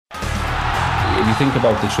you think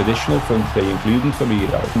about the traditional front three, including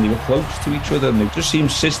Firmino, and they were close to each other, and it just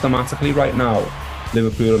seems systematically right now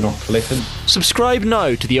Liverpool are not clicking. Subscribe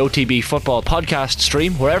now to the OTB Football Podcast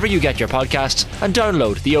stream wherever you get your podcasts and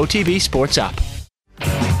download the OTB Sports app.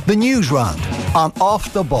 The Newsround on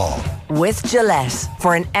Off the Ball. With Gillette,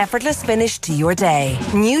 for an effortless finish to your day.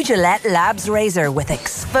 New Gillette Labs Razor with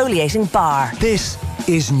exfoliating bar. This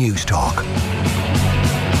is News Talk.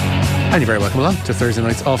 And you're very welcome along to Thursday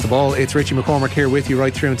night's Off the Ball. It's Richie McCormick here with you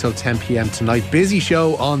right through until 10 p.m. tonight. Busy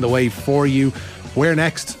show on the way for you. Where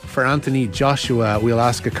next for Anthony Joshua? We'll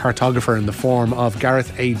ask a cartographer in the form of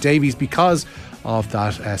Gareth A. Davies because of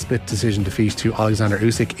that split decision defeat to Alexander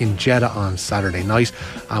Usyk in Jeddah on Saturday night.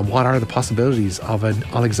 And what are the possibilities of an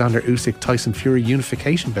Alexander Usyk-Tyson Fury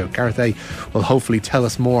unification bout? Gareth A. will hopefully tell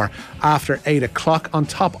us more after 8 o'clock. On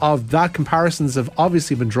top of that, comparisons have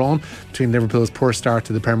obviously been drawn between Liverpool's poor start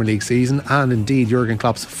to the Premier League season and indeed Jurgen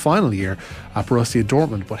Klopp's final year at Borussia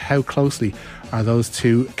Dortmund. But how closely are those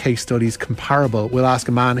two case studies comparable? We'll ask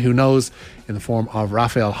a man who knows, in the form of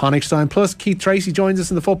Raphael Honigstein. Plus, Keith Tracy joins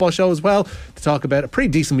us in the football show as well to talk about a pretty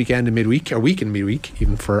decent weekend in midweek, or week in midweek,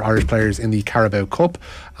 even for Irish players in the Carabao Cup,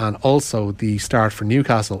 and also the start for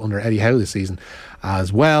Newcastle under Eddie Howe this season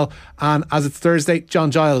as well. And as it's Thursday,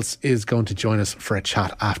 John Giles is going to join us for a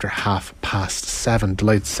chat after 7:30.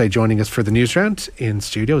 Delighted to say joining us for the news round in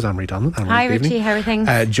studio is Anne-Marie Donlan. Hi Richie, how are things?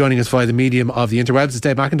 Joining us via the medium of the interwebs is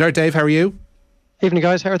Dave McIntyre. Dave, how are you? Evening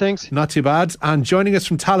guys, how are things? Not too bad. And joining us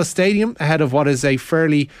from Tallaght Stadium ahead of what is a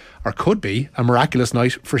fairly, or could be, a miraculous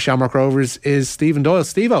night for Shamrock Rovers is Stephen Doyle.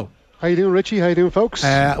 Steve-o. How you doing, Richie? How you doing, folks?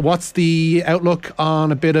 What's the outlook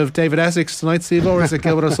on a bit of David Essex tonight, Steve-o? Or is it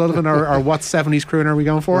Gilbert O'Sullivan, or what 70s crooner are we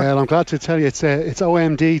going for? Well, I'm glad to tell you it's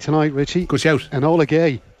OMD tonight, Richie. Good shout. And Ola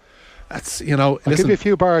Gay. That's, I'll give you a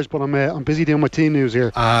few bars, but I'm busy doing my team news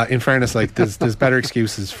here. In fairness, like there's better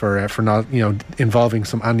excuses for not involving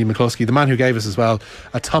some Andy McCluskey, the man who gave us as well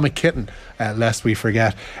Atomic Kitten, lest we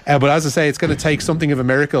forget. But as I say, it's going to take something of a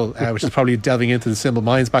miracle, which is probably delving into the Simple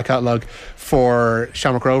Minds back catalogue, for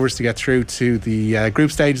Shamrock Rovers to get through to the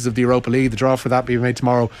group stages of the Europa League. The draw for that will be made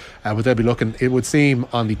tomorrow, but they'll be looking, it would seem,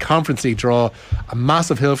 on the Conference League draw, a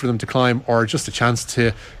massive hill for them to climb, or just a chance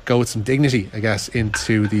to go with some dignity, I guess,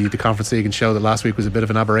 into the Conference League and show that last week was a bit of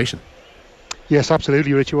an aberration. Yes,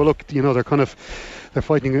 absolutely, Richie. Well, look, they're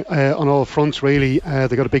fighting on all fronts, really.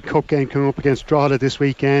 They got a big cup game coming up against Drogheda this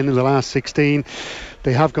weekend in the last 16.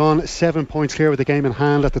 They have gone 7 points clear with the game in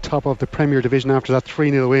hand at the top of the Premier Division after that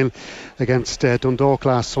 3-0 win against Dundalk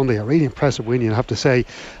last Sunday. A really impressive win, you have to say,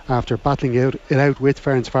 after battling it out with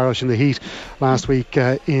Ferencváros in the heat last week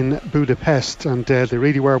in Budapest. And they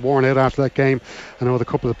really were worn out after that game. I know the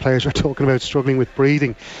couple of players were talking about struggling with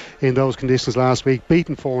breathing in those conditions last week.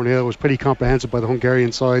 Beaten 4-0 was pretty comprehensive by the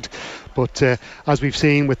Hungarian side. But as we've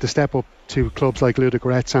seen with the step up to clubs like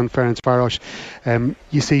Ludogorets and Ferencváros,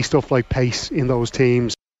 you see stuff like pace in those teams,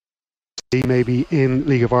 maybe in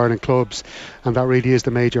League of Ireland clubs, and that really is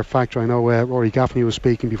the major factor. I know Rory Gaffney was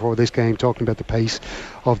speaking before this game talking about the pace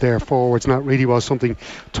of their forwards, and that really was something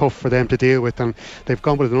tough for them to deal with. And they've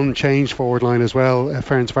gone with an unchanged forward line as well,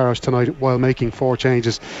 Ferencváros tonight, while making 4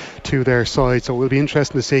 changes to their side. So it will be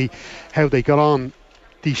interesting to see how they got on.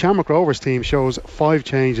 The Shamrock Rovers team shows 5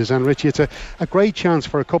 changes, and Richie, it's a great chance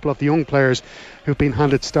for a couple of the young players who've been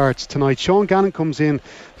handed starts tonight. Sean Gannon comes in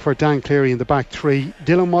for Dan Cleary in the back 3.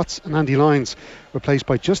 Dylan Watts and Andy Lyons replaced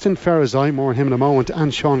by Justin Ferazai, more on him in a moment,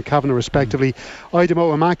 and Sean Kavanagh respectively.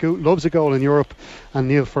 Aidemo Amaku loves a goal in Europe, and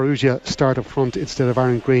Neil Farrugia start up front instead of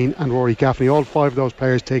Aaron Green and Rory Gaffney. All 5 of those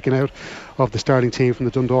players taken out of the starting team from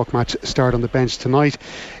the Dundalk match start on the bench tonight.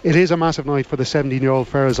 It is a massive night for the 17-year-old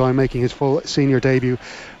Ferazai, making his full senior debut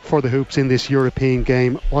for the Hoops in this European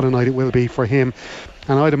game. What a night it will be for him.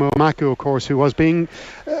 And Aidemo Amaku, of course, who was being,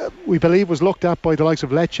 we believe, was looked at by the likes of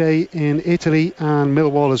Lecce in Italy and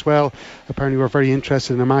Millwall as well. Apparently we're very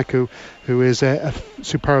interested in Amaku, who is a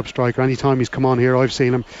superb striker. Anytime he's come on here, I've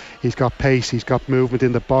seen him. He's got pace, he's got movement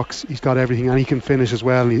in the box, he's got everything, and he can finish as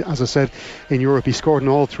well. And he, as I said, in Europe, he scored in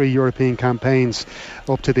all 3 European campaigns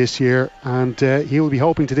up to this year, and he will be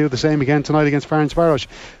hoping to do the same again tonight against Ferencváros.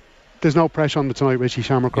 There's no pressure on them tonight, Richie.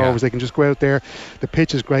 Shamrock Rovers. They can just go out there. The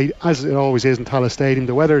pitch is great, as it always is in Tallaght Stadium.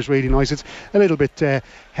 The weather is really nice. It's a little bit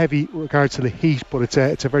heavy with regards to the heat, but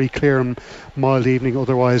it's a very clear and mild evening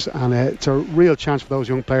otherwise, and it's a real chance for those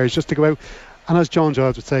young players just to go out and, as John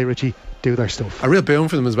Giles would say, Richie, do their stuff. A real boom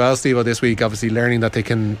for them as well, Steve, this week, obviously learning that they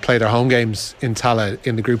can play their home games in Tallaght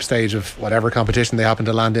in the group stage of whatever competition they happen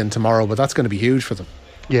to land in tomorrow, but that's going to be huge for them.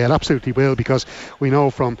 Yeah, it absolutely will, because we know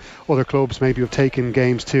from other clubs maybe have taken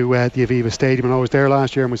games to the Aviva Stadium, and I was there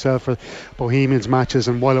last year myself for Bohemians matches,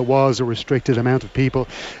 and while it was a restricted amount of people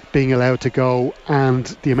being allowed to go, and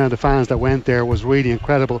the amount of fans that went there was really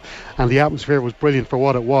incredible, and the atmosphere was brilliant for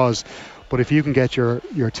what it was. But if you can get your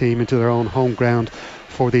team into their own home ground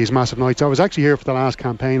for these massive nights. I was actually here for the last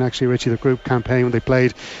campaign, actually, Richie, the group campaign, when they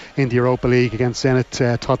played in the Europa League against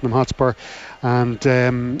Zenit Tottenham Hotspur, and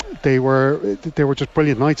they were just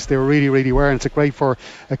brilliant nights. They were really, really were, and it's great for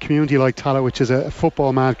a community like Tallaght, which is a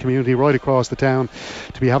football mad community right across the town,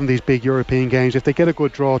 to be having these big European games. If they get a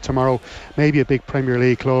good draw tomorrow, maybe a big Premier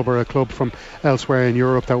League club or a club from elsewhere in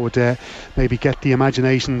Europe that would maybe get the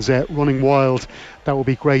imaginations running wild, that would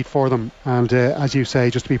be great for them. And as you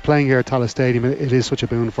say, just to be playing here at Tallaght Stadium, it is such a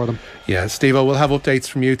boon for them. Yeah, Steve-O, we'll have updates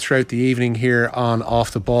from you throughout the evening here on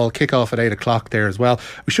Off the Ball. Kick off at 8 o'clock there as well.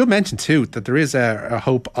 We should mention too that there is a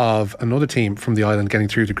hope of another team from the island getting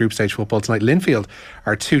through to group stage football tonight. Linfield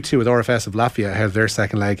are 2-2 with RFS of Latvia ahead of their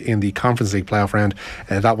second leg in the Conference League playoff round.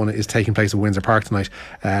 That one is taking place at Windsor Park tonight.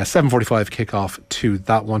 7:45 kick off to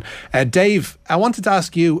that one. Dave, I wanted to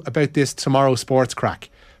ask you about this Tomorrow Sports crack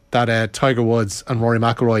that Tiger Woods and Rory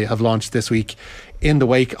McIlroy have launched this week, in the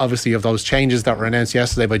wake obviously of those changes that were announced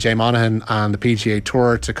yesterday by Jay Monaghan and the PGA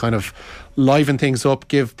Tour to kind of liven things up,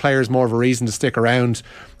 give players more of a reason to stick around.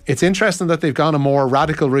 It's interesting that they've gone a more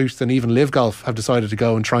radical route than even Live Golf have decided to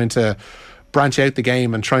go, and trying to branch out the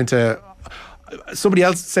game and trying to... Somebody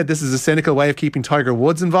else said this is a cynical way of keeping Tiger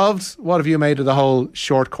Woods involved. What have you made of the whole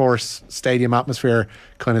short course stadium atmosphere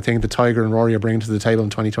kind of thing that Tiger and Rory are bringing to the table in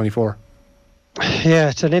 2024? Yeah,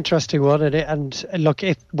 it's an interesting one, and look,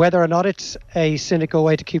 whether or not it's a cynical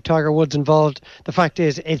way to keep Tiger Woods involved, the fact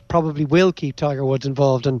is it probably will keep Tiger Woods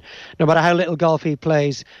involved. And no matter how little golf he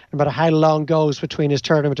plays, no matter how long goes between his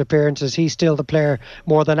tournament appearances, he's still the player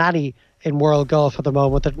more than any in world golf at the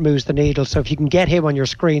moment that moves the needle. So if you can get him on your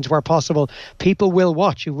screens where possible, people will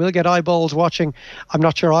watch. You will get eyeballs watching. I'm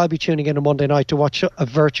not sure I'll be tuning in on Monday night to watch a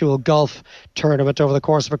virtual golf tournament over the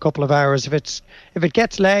course of a couple of hours. If it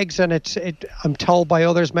gets legs, and I'm told by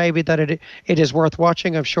others maybe that it is worth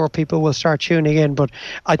watching, I'm sure people will start tuning in. But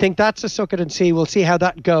I think that's a suck it and see. We'll see how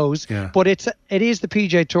that goes. Yeah. But it is the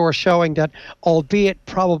PGA Tour showing that, albeit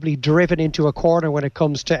probably driven into a corner when it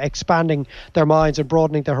comes to expanding their minds and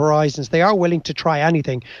broadening their horizons, they are willing to try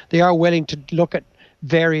anything. They are willing to look at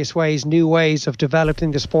various ways, new ways of developing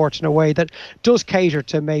the sport in a way that does cater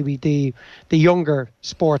to maybe the younger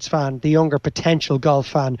sports fan, the younger potential golf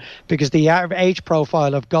fan, because the age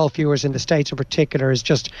profile of golf viewers in the States in particular is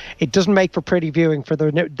just, it doesn't make for pretty viewing for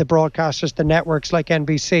the broadcasters, the networks like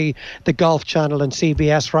NBC, the Golf Channel and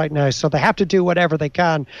CBS right now. So they have to do whatever they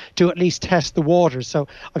can to at least test the waters. So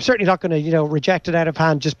I'm certainly not going to reject it out of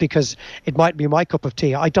hand just because it might be my cup of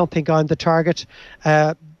tea. I don't think I'm the target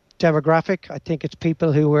demographic. I think it's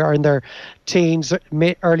people who are in their teens,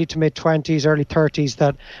 early to mid 20s, early 30s,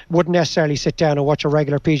 that wouldn't necessarily sit down and watch a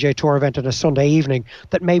regular PGA Tour event on a Sunday evening,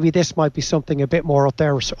 that maybe this might be something a bit more up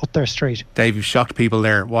their street. Dave, you've shocked people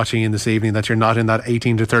there watching in this evening that you're not in that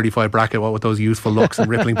 18 to 35 bracket, what with those youthful looks and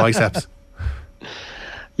rippling biceps.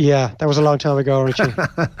 Yeah, that was a long time ago, Richie.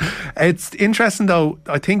 It's interesting though.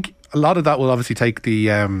 I think a lot of that will obviously take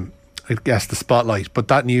the spotlight, but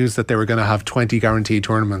that news that they were going to have 20 guaranteed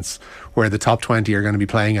tournaments where the top 20 are going to be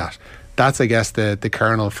playing at, that's I guess the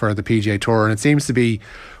kernel for the PGA Tour. And it seems to be,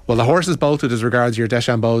 well, the horse is bolted as regards your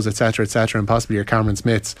DeChambeaus, etc., and possibly your Cameron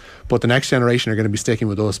Smiths, but the next generation are going to be sticking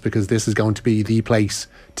with us, because this is going to be the place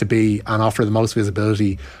to be and offer the most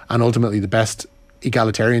visibility and ultimately the best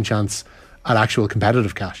egalitarian chance at actual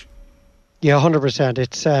competitive cash. Yeah, 100%.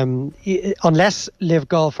 It's unless Live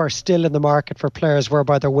Golf are still in the market for players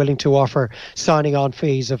whereby they're willing to offer signing on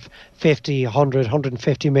fees of 50, 100,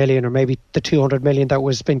 150 million, or maybe the 200 million that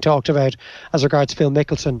was being talked about as regards Phil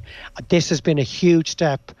Mickelson. This has been a huge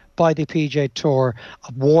step by the PGA Tour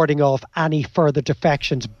of warding off any further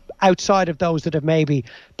defections outside of those that have maybe,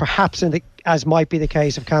 perhaps as might be the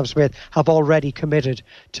case of Cam Smith, have already committed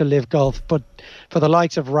to Live Golf. But for the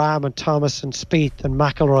likes of Rahm and Thomas and Spieth and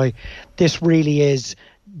McIlroy, this really is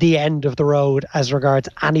the end of the road as regards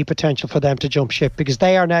any potential for them to jump ship, because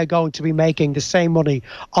they are now going to be making the same money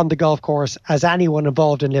on the golf course as anyone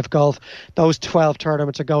involved in Live Golf. Those 12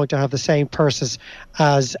 tournaments are going to have the same purses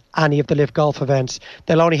as any of the Live Golf events.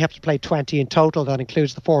 They'll only have to play 20 in total. That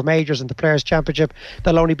includes the 4 majors and the Players' Championship.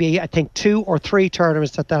 There'll only be, I think, 2 or 3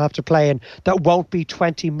 tournaments that they'll have to play in that won't be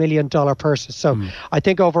 $20 million purses. So I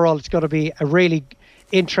think overall it's going to be a really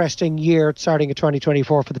interesting year starting in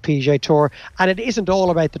 2024 for the PGA Tour, and it isn't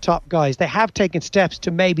all about the top guys. They have taken steps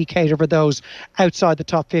to maybe cater for those outside the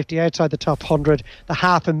top 50, outside the top 100, the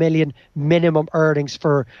 $500,000 minimum earnings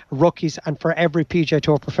for rookies and for every PGA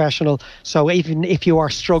Tour professional. So even if you are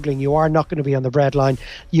struggling, you are not going to be on the breadline.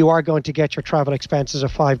 You are going to get your travel expenses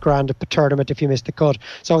of $5,000 at the tournament if you miss the cut.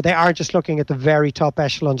 So they are just looking at the very top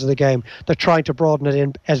echelons of the game. They're trying to broaden it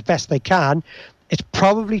in as best they can. It's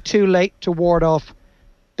probably too late to ward off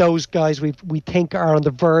those guys we think are on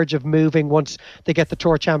the verge of moving once they get the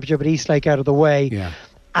Tour Championship at Eastlake out of the way. Yeah.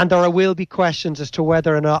 And there will be questions as to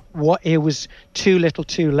whether or not it was too little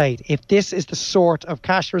too late. If this is the sort of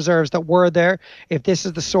cash reserves that were there, if this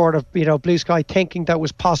is the sort of, blue sky thinking that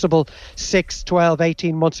was possible 6, 12,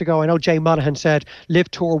 18 months ago. I know Jay Monaghan said Live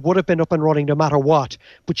Tour would have been up and running no matter what,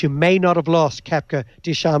 but you may not have lost Koepka,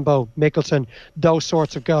 DeChambeau, Mickelson, those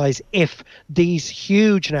sorts of guys if these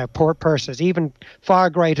huge now purses, even far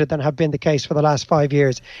greater than have been the case for the last 5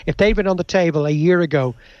 years, if they'd been on the table a year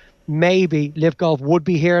ago, maybe Live Golf would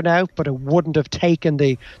be here now, but it wouldn't have taken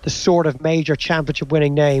the sort of major championship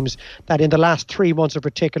winning names that in the last 3 months in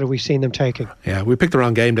particular we've seen them taking. Yeah, we picked the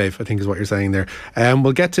wrong game, Dave, I think is what you're saying there.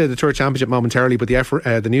 We'll get to the Tour Championship momentarily, but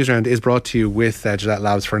the news round is brought to you with Gillette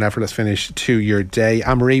Labs for an effortless finish to your day.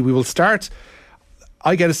 Anne-Marie, we will start.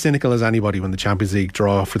 I get as cynical as anybody when the Champions League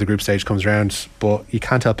draw for the group stage comes around, but you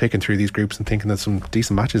can't help picking through these groups and thinking there's some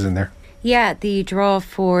decent matches in there. Yeah, the draw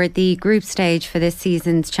for the group stage for this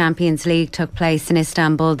season's Champions League took place in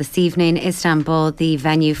Istanbul this evening. Istanbul, the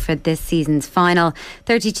venue for this season's final.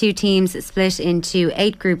 32 teams split into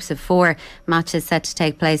 8 groups of 4. Matches set to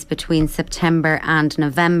take place between September and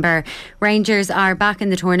November. Rangers are back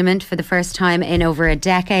in the tournament for the first time in over a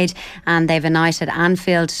decade, and they've a night at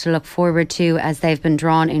Anfield to look forward to as they've been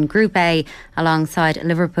drawn in Group A alongside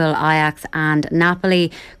Liverpool, Ajax and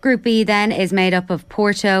Napoli. Group B then is made up of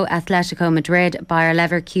Porto, Atletico Madrid, Bayer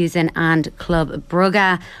Leverkusen and Club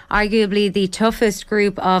Brugge. Arguably the toughest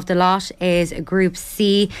group of the lot is Group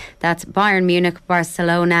C. That's Bayern Munich,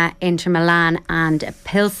 Barcelona, Inter Milan and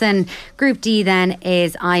Pilsen. Group D then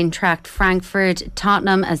is Eintracht Frankfurt,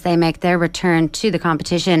 Tottenham as they make their return to the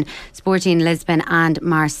competition, Sporting Lisbon and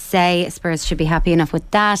Marseille. Spurs should be happy enough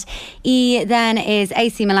with that. E then is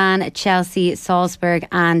AC Milan, Chelsea, Salzburg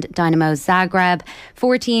and Dynamo Zagreb.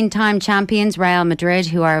 14-time champions Real Madrid,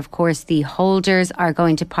 who are of course the holders, are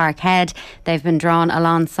going to Parkhead. They've been drawn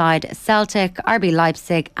alongside Celtic, RB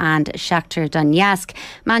Leipzig and Shakhtar Donetsk.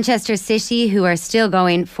 Manchester City, who are still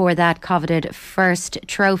going for that coveted first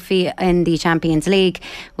trophy in the Champions League,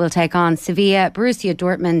 will take on Sevilla, Borussia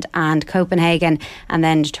Dortmund and Copenhagen. And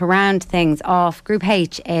then to round things off, Group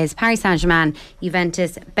H is Paris Saint-Germain,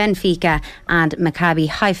 Juventus, Benfica and Maccabi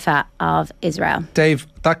Haifa of Israel. Dave,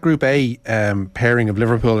 that Group A pairing of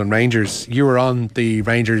Liverpool and Rangers, you were on the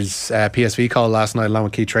Rangers PSV call last night along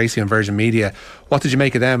with Keith Tracy on Virgin Media. What did you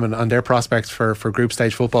make of them and their prospects for group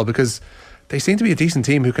stage football? Because they seem to be a decent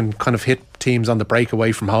team who can kind of hit teams on the break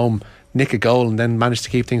away from home, nick a goal and then manage to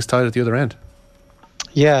keep things tight at the other end.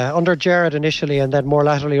 Yeah, under Gerrard initially and then more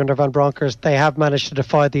latterly under Van Bronckhorst, they have managed to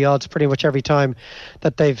defy the odds pretty much every time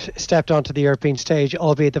that they've stepped onto the European stage,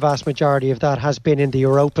 albeit the vast majority of that has been in the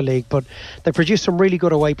Europa League. But they produced some really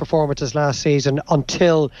good away performances last season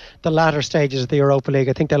until the latter stages of the Europa League.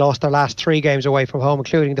 I think they lost their last 3 games away from home,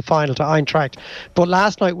 including the final to Eintracht. But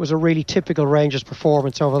last night was a really typical Rangers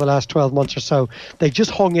performance over the last 12 months or so. They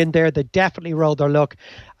just hung in there. They definitely rolled their luck.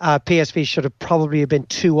 PSV should have probably been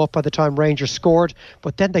 2 up by the time Rangers scored,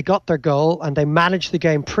 but then they got their goal and they managed the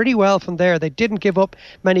game pretty well from there. They didn't give up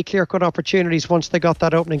many clear-cut opportunities once they got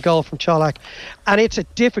that opening goal from Cholak. And it's a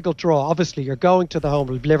difficult draw. Obviously, you're going to the home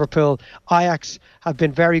of Liverpool. Ajax have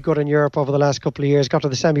been very good in Europe over the last couple of years. Got to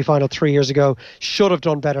the semi-final 3 years ago. Should have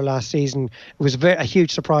done better last season. It was a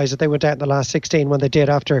huge surprise that they went out in the last 16 when they did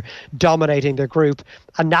after dominating their group.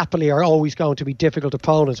 And Napoli are always going to be difficult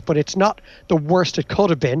opponents, but it's not the worst it could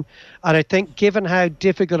have been. And I think given how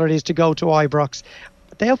difficult it is to go to Ibrox,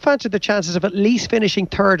 they'll fancy the chances of at least finishing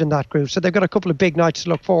third in that group. So they've got a couple of big nights to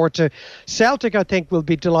look forward to. Celtic, I think, will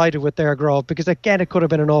be delighted with their growth because, again, it could have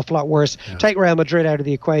been an awful lot worse. Yeah. Take Real Madrid out of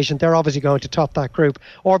the equation. They're obviously going to top that group.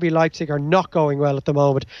 RB Leipzig are not going well at the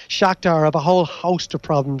moment. Shakhtar have a whole host of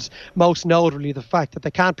problems, most notably the fact that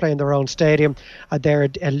they can't play in their own stadium. They're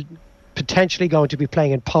potentially going to be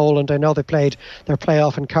playing in Poland. I know they played their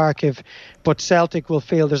playoff in Kharkiv, but Celtic will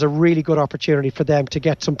feel there's a really good opportunity for them to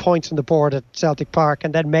get some points on the board at Celtic Park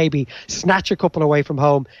and then maybe snatch a couple away from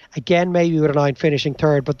home. Again, maybe with an eye on finishing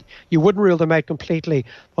third, but you wouldn't rule them out completely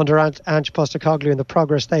under Ange Postecoglou and the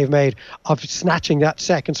progress they've made of snatching that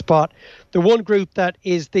second spot. The one group that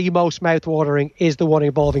is the most mouth-watering is the one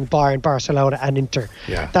involving Bayern, Barcelona and Inter.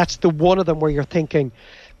 Yeah. That's the one of them where you're thinking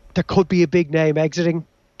there could be a big name exiting.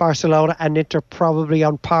 Barcelona and Inter probably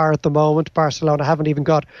on par at the moment. Barcelona haven't even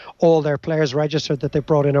got all their players registered that they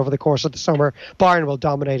brought in over the course of the summer. Bayern will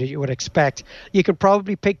dominate it, you would expect. You can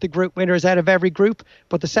probably pick the group winners out of every group,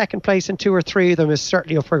 but the second place in 2 or 3 of them is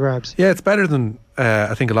certainly up for grabs. Yeah, it's better than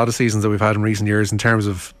I think a lot of seasons that we've had in recent years in terms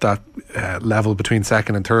of that level between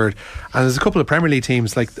second and third. And there's a couple of Premier League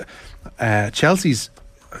teams like Chelsea's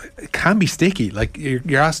can be sticky. Like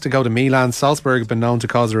you're asked to go to Milan. Salzburg have been known to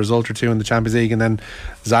cause a result or two in the Champions League, and then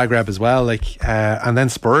Zagreb as well. And then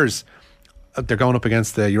Spurs, they're going up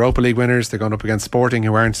against the Europa League winners. They're going up against Sporting,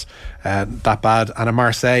 who aren't that bad, and a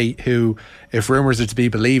Marseille who, if rumours are to be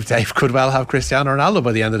believed, Dave, could well have Cristiano Ronaldo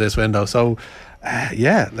by the end of this window. So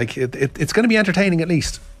it's going to be entertaining at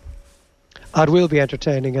least. It will be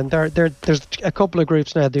entertaining, and there's a couple of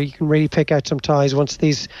groups now that you can really pick out some ties once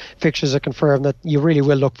these fixtures are confirmed that you really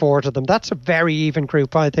will look forward to them. That's a very even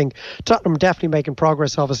group, I think. Tottenham definitely making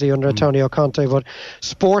progress, obviously, under Antonio Conte, but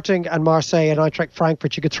Sporting and Marseille and Eintracht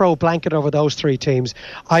Frankfurt, you could throw a blanket over those 3 teams.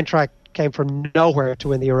 Eintracht came from nowhere to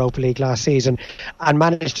win the Europa League last season and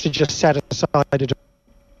managed to just set aside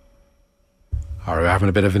All right, we're having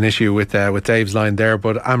a bit of an issue with Dave's line there,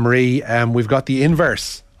 but Anne-Marie, we've got the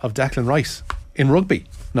inverse of Declan Rice in rugby,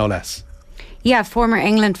 no less. Yeah, former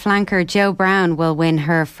England flanker Jo Brown will win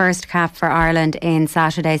her first cap for Ireland in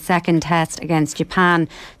Saturday's second test against Japan.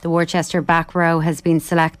 The Worcester back row has been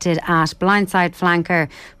selected at blindside flanker,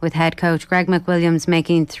 with head coach Greg McWilliams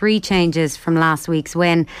making 3 changes from last week's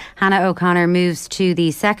win. Hannah O'Connor moves to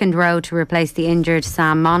the second row to replace the injured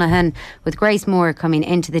Sam Monaghan, with Grace Moore coming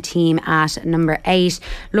into the team at number 8.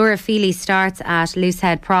 Laura Feely starts at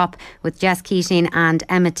loosehead prop, with Jess Keating and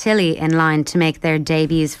Emma Tilley in line to make their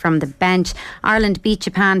debuts from the bench. Ireland beat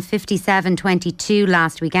Japan 57-22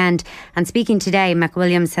 last weekend, and speaking today,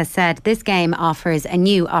 McWilliams has said this game offers a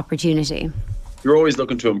new opportunity. You're always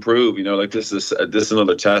looking to improve, like this is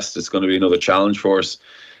another test. It's going to be another challenge for us.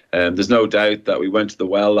 There's no doubt that we went to the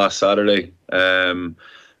well last Saturday, and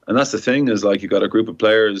that's the thing, is like you've got a group of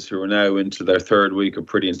players who are now into their 3rd week of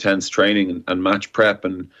pretty intense training and match prep,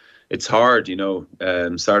 and it's hard.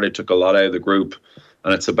 Saturday took a lot out of the group.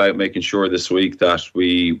 And it's about making sure this week that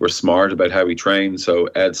we were smart about how we train. So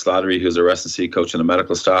Ed Slattery, who's our S&C coach, and the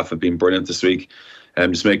medical staff have been brilliant this week.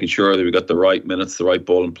 Just making sure that we got the right minutes, the right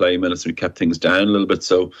ball and play minutes. We kept things down a little bit.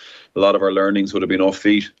 So a lot of our learnings would have been off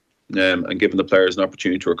feet, and giving the players an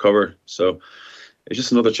opportunity to recover. So it's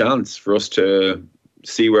just another chance for us to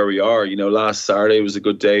see where we are. Last Saturday was a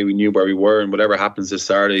good day. We knew where we were, and whatever happens this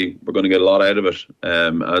Saturday, we're going to get a lot out of it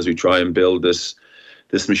as we try and build this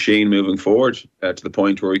machine moving forward to the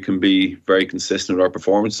point where we can be very consistent with our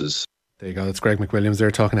performances. There you go, that's Greg McWilliams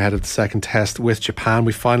there talking ahead of the second test with Japan.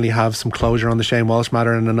 We finally have some closure on the Shane Walsh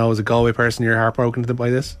matter, and I know as a Galway person you're heartbroken by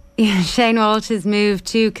this. Yeah, Shane Walsh's move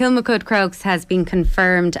to Kilmacud Crokes has been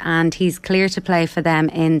confirmed, and he's clear to play for them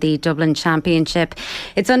in the Dublin Championship.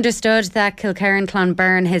 It's understood that Kilkerran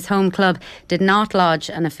Clonbyrne, his home club, did not lodge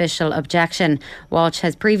an official objection. Walsh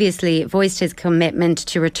has previously voiced his commitment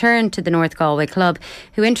to return to the North Galway club,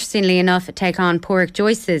 who interestingly enough take on Pádraic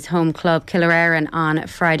Joyce's home club Killearn on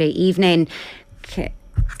Friday evening.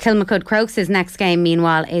 Kilmacud Crokes' next game,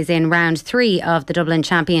 meanwhile, is in round 3 of the Dublin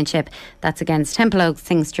Championship. That's against Templeogue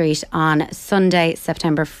Sing Street on Sunday,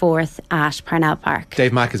 September 4th at Parnell Park.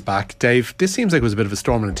 Dave Mack is back. Dave, this seems like it was a bit of a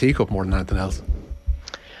storm in a teacup more than anything else.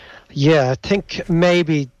 Yeah, I think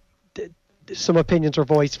maybe some opinions were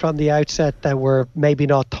voiced from the outset that were maybe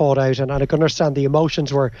not thought out, and I can understand the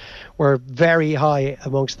emotions were very high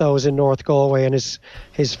amongst those in North Galway and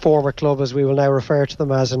his former club, as we will now refer to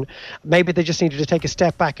them as, and maybe they just needed to take a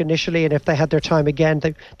step back initially, and if they had their time again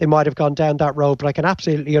they might have gone down that road. But I can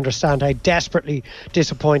absolutely understand how desperately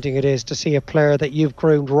disappointing it is to see a player that you've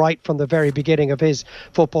groomed right from the very beginning of his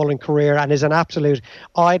footballing career and is an absolute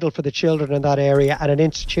idol for the children in that area and an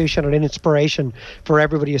institution and an inspiration for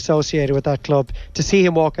everybody associated with that club, to see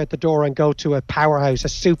him walk out the door and go to a powerhouse, a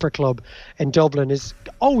super club in Dublin, is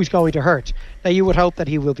always going to hurt. Now, you would hope that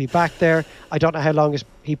he will be back there. I don't know how long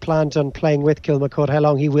he plans on playing with Kilmacud, how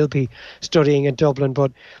long he will be studying in Dublin,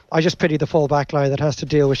 but I just pity the full back line that has to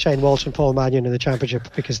deal with Shane Walsh and Paul Mannion in the Championship,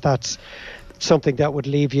 because that's something that would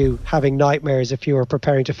leave you having nightmares if you were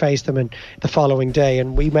preparing to face them in the following day.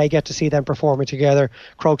 And we may get to see them performing together.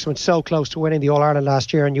 Crokes went so close to winning the All-Ireland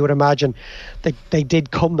last year, and you would imagine that they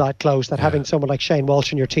did come that close, that having someone like Shane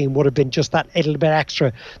Walsh in your team would have been just that little bit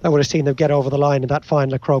extra that would have seen them get over the line in that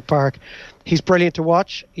final at Croke Park. He's brilliant to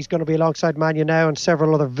watch. He's going to be alongside Manu now and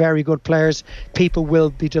several other very good players. People will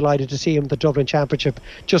be delighted to see him in the Dublin Championship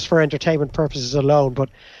just for entertainment purposes alone, but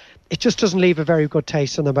it just doesn't leave a very good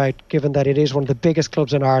taste in the mouth, given that it is one of the biggest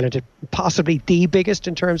clubs in Ireland, possibly the biggest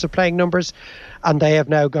in terms of playing numbers, and they have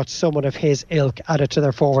now got someone of his ilk added to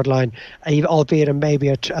their forward line, albeit on maybe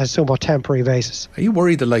a somewhat temporary basis. Are you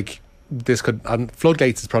worried that this could, and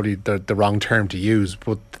floodgates is probably the wrong term to use,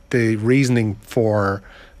 but the reasoning for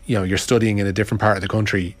you're studying in a different part of the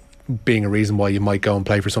country being a reason why you might go and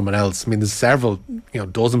play for someone else? I mean, there's several,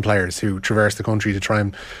 dozen players who traverse the country to try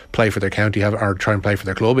and play for their county or try and play for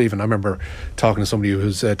their club even. I remember talking to somebody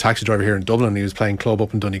who's a taxi driver here in Dublin, and he was playing club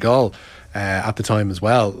up in Donegal at the time as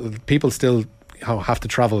well. People still have to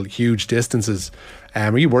travel huge distances.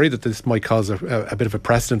 Are you worried that this might cause a bit of a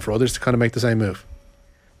precedent for others to kind of make the same move?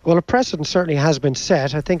 Well, a precedent certainly has been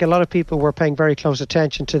set. I think a lot of people were paying very close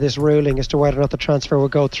attention to this ruling as to whether or not the transfer would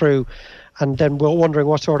go through, and then we're wondering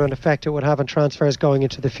what sort of an effect it would have on transfers going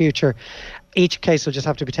into the future. Each case will just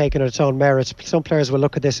have to be taken on its own merits. Some players will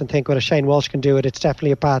look at this and think, well, if Shane Walsh can do it, it's definitely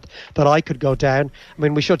a path that I could go down. I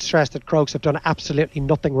mean, we should stress that Crokes have done absolutely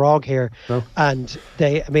nothing wrong here. No. And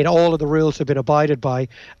all of the rules have been abided by,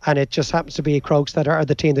 and it just happens to be Crokes that are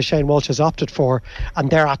the team that Shane Walsh has opted for, and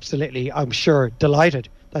they're absolutely, I'm sure, delighted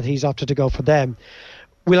that he's opted to go for them.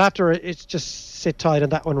 We'll have to it's just sit tight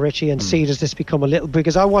on that one, Richie, and see does this become a little,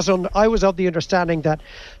 because I was of the understanding that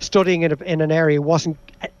studying in an area wasn't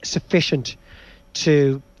sufficient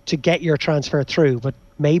to get your transfer through, but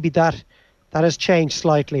maybe that has changed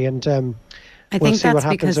slightly, and I think that's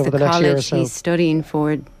because the college he's studying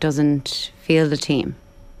for doesn't field a team.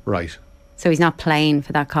 Right. So he's not playing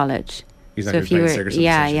for that college. He's not playing Sigerson.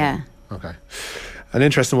 Yeah. Okay. An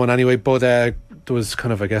interesting one anyway, but there was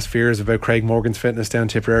kind of, I guess, fears about Craig Morgan's fitness down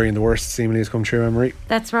Tipperary, and the worst seemingly has come true, Anne-Marie.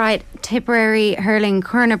 That's right. Tipperary hurling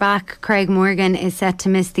cornerback Craig Morgan is set to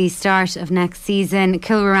miss the start of next season.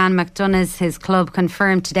 Kilruan McDonagh's, his club,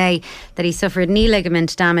 confirmed today that he suffered knee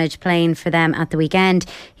ligament damage playing for them at the weekend.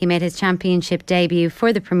 He made his championship debut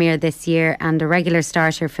for the Premier this year and a regular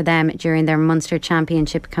starter for them during their Munster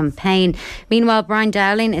Championship campaign. Meanwhile, Brian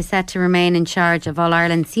Dowling is set to remain in charge of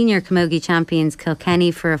All-Ireland senior camogie champions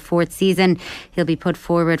Kilkenny for a fourth season. He'll be put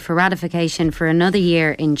forward for ratification for another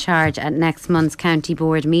year in charge at next month's County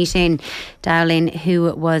Board meeting. Dowling,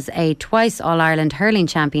 who was a twice All-Ireland hurling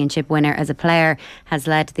championship winner as a player, has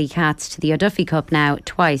led the Cats to the O'Duffy Cup now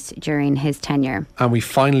twice during his tenure. And we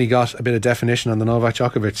finally got a bit of definition on the Novak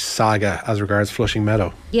Djokovic saga as regards Flushing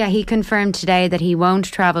Meadow. Yeah, he confirmed today that he won't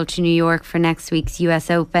travel to New York for next week's US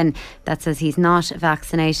Open. That says he's not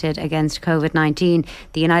vaccinated against COVID-19.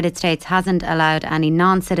 The United States hasn't allowed any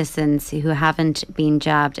non-citizens who haven't been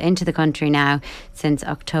jabbed into the country now since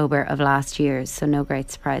October of last year, so no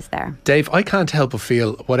great surprise there. Dave, I can't help but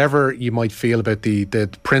feel, whatever you might feel about the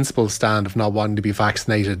principal stand of not wanting to be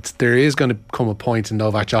vaccinated, there is going to come a point in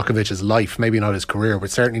Novak Djokovic's life, maybe not his career,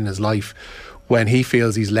 but certainly in his life, when he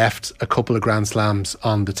feels he's left a couple of Grand Slams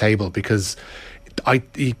on the table, because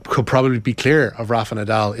he could probably be clear of Rafa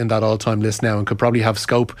Nadal in that all-time list now, and could probably have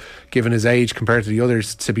scope, given his age compared to the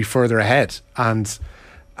others, to be further ahead. And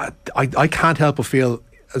I can't help but feel,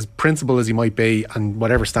 as principled as he might be and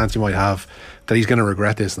whatever stance he might have, that he's going to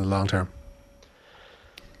regret this in the long term.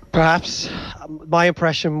 Perhaps. My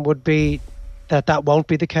impression would be that won't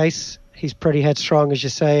be the case. He's pretty headstrong, as you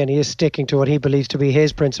say, and he is sticking to what he believes to be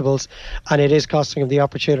his principles, and it is costing him the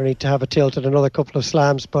opportunity to have a tilt at another couple of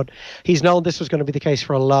slams. But he's known this was going to be the case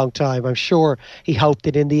for a long time. I'm sure he hoped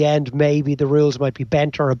that in the end maybe the rules might be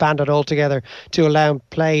bent or abandoned altogether to allow him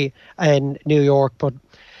play in New York, but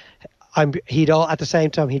at the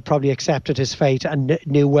same time he'd probably accepted his fate and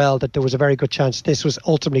knew well that there was a very good chance this was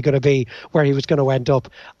ultimately going to be where he was going to end up.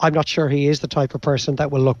 I'm not sure he is the type of person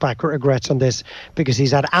that will look back with regrets on this, because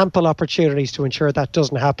he's had ample opportunities to ensure that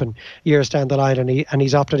doesn't happen years down the line, and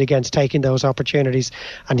he's opted against taking those opportunities,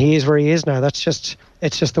 and he is where he is now. It's just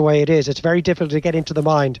the way it is. It's very difficult to get into the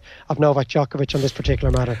mind of Novak Djokovic on this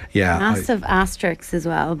particular matter. Yeah, massive asterisks as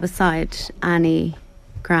well beside any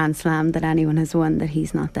Grand Slam that anyone has won that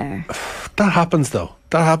he's not there. That happens though.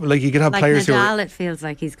 Like you can have players Nadal, who are, it feels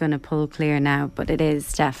like he's going to pull clear now, but it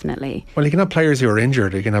is definitely. Well, you can have players who are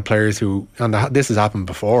injured. You can have players who, and this has happened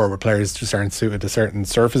before, where players just aren't suited to certain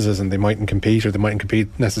surfaces and they mightn't compete, or they mightn't compete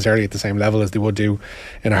necessarily at the same level as they would do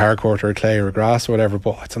in a hard court or a clay or a grass or whatever.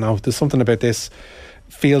 But I don't know, there's something about this.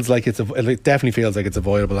 feels like it definitely feels like it's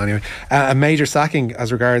avoidable anyway. A major sacking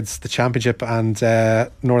as regards the Championship and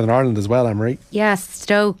Northern Ireland as well, Anne-Marie. Yes,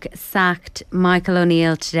 Stoke sacked Michael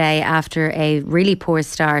O'Neill today after a really poor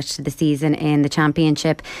start to the season in the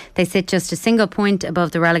Championship. They sit just a single point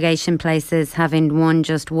above the relegation places, having won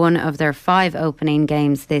just one of their 5 opening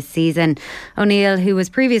games this season. O'Neill, who was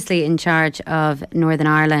previously in charge of Northern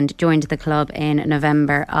Ireland, joined the club in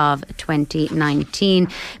November of 2019.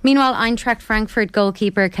 Meanwhile, Eintracht Frankfurt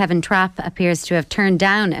goalkeeper Kevin Trapp appears to have turned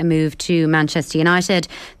down a move to Manchester United.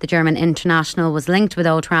 The German international was linked with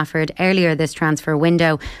Old Trafford earlier this transfer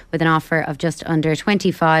window with an offer of just under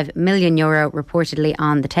 €25 million reportedly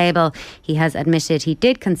on the table. He has admitted he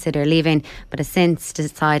did consider leaving, but has since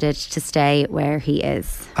decided to stay where he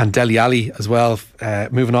is. And Dele Alli as well,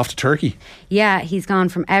 moving off to Turkey. Yeah, he's gone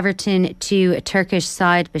from Everton to Turkish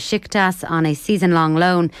side Besiktas on a season-long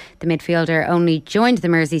loan. The midfielder only joined the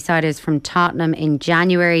Merseysiders from Tottenham in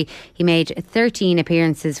January. He made 13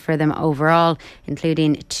 appearances for them overall,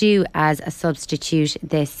 including 2 as a substitute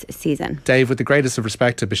this season. Dave, with the greatest of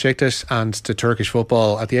respect to Besiktas and to Turkish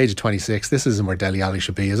football, at the age of 26, this isn't where Dele Alli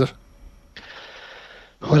should be, is it?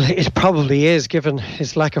 Well, it probably is, given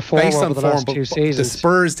his lack of form over the last 2 seasons. The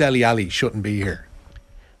Spurs Dele Alli shouldn't be here.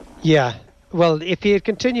 Yeah. Well, if he had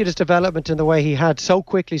continued his development in the way he had so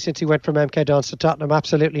quickly since he went from MK Dons to Tottenham,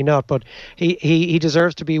 absolutely not. But he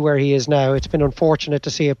deserves to be where he is now. It's been unfortunate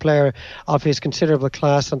to see a player of his considerable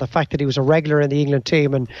class, and the fact that he was a regular in the England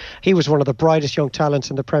team and he was one of the brightest young talents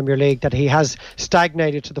in the Premier League, that he has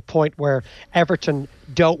stagnated to the point where Everton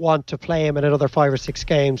don't want to play him in another 5 or 6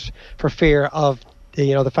 games for fear of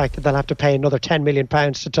the fact that they'll have to pay another £10 million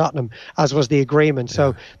to Tottenham, as was the agreement.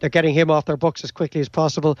 So they're getting him off their books as quickly as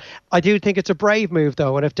possible. I do think it's a brave move,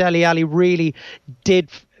 though, and if Dele Alli really did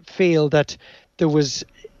feel that there was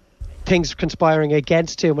things conspiring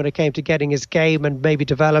against him when it came to getting his game and maybe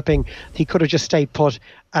developing, he could have just stayed put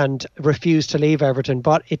and refused to leave Everton.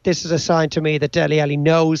 But this is a sign to me that Dele Alli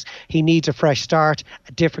knows he needs a fresh start,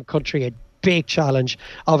 a different country, a big challenge.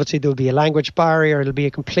 Obviously there'll be a language barrier, it'll be a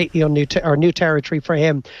completely new territory for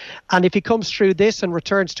him, and if he comes through this and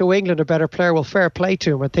returns to England a better player, well, fair play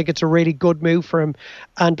to him. I think it's a really good move for him,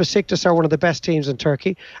 and Besiktas are one of the best teams in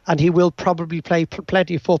Turkey, and he will probably play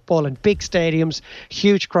plenty of football in big stadiums,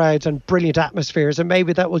 huge crowds and brilliant atmospheres, and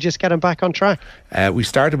maybe that will just get him back on track. We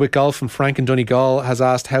started with golf, and Frank in Donegal has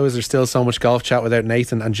asked, how is there still so much golf chat without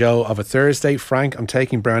Nathan and Joe of a Thursday? Frank, I'm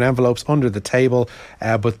taking brown envelopes under the table,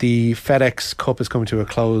 but the FedEx Cup is coming to a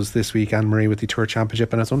close this week, Anne-Marie, with the Tour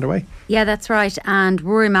Championship, and it's underway. Yeah, that's right. And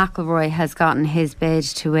Rory McIlroy has gotten his bid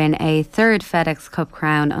to win a 3rd FedEx Cup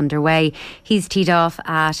crown underway. He's teed off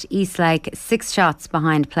at Eastlake, 6 shots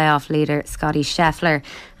behind playoff leader Scotty Scheffler,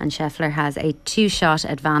 and Scheffler has a 2-shot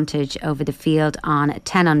advantage over the field on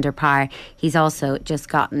 10 under par. He's also just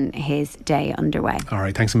gotten his day underway. All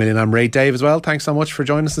right, thanks a million, Anne-Marie. Dave as well, thanks so much for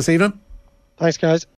joining us this evening. Thanks, guys.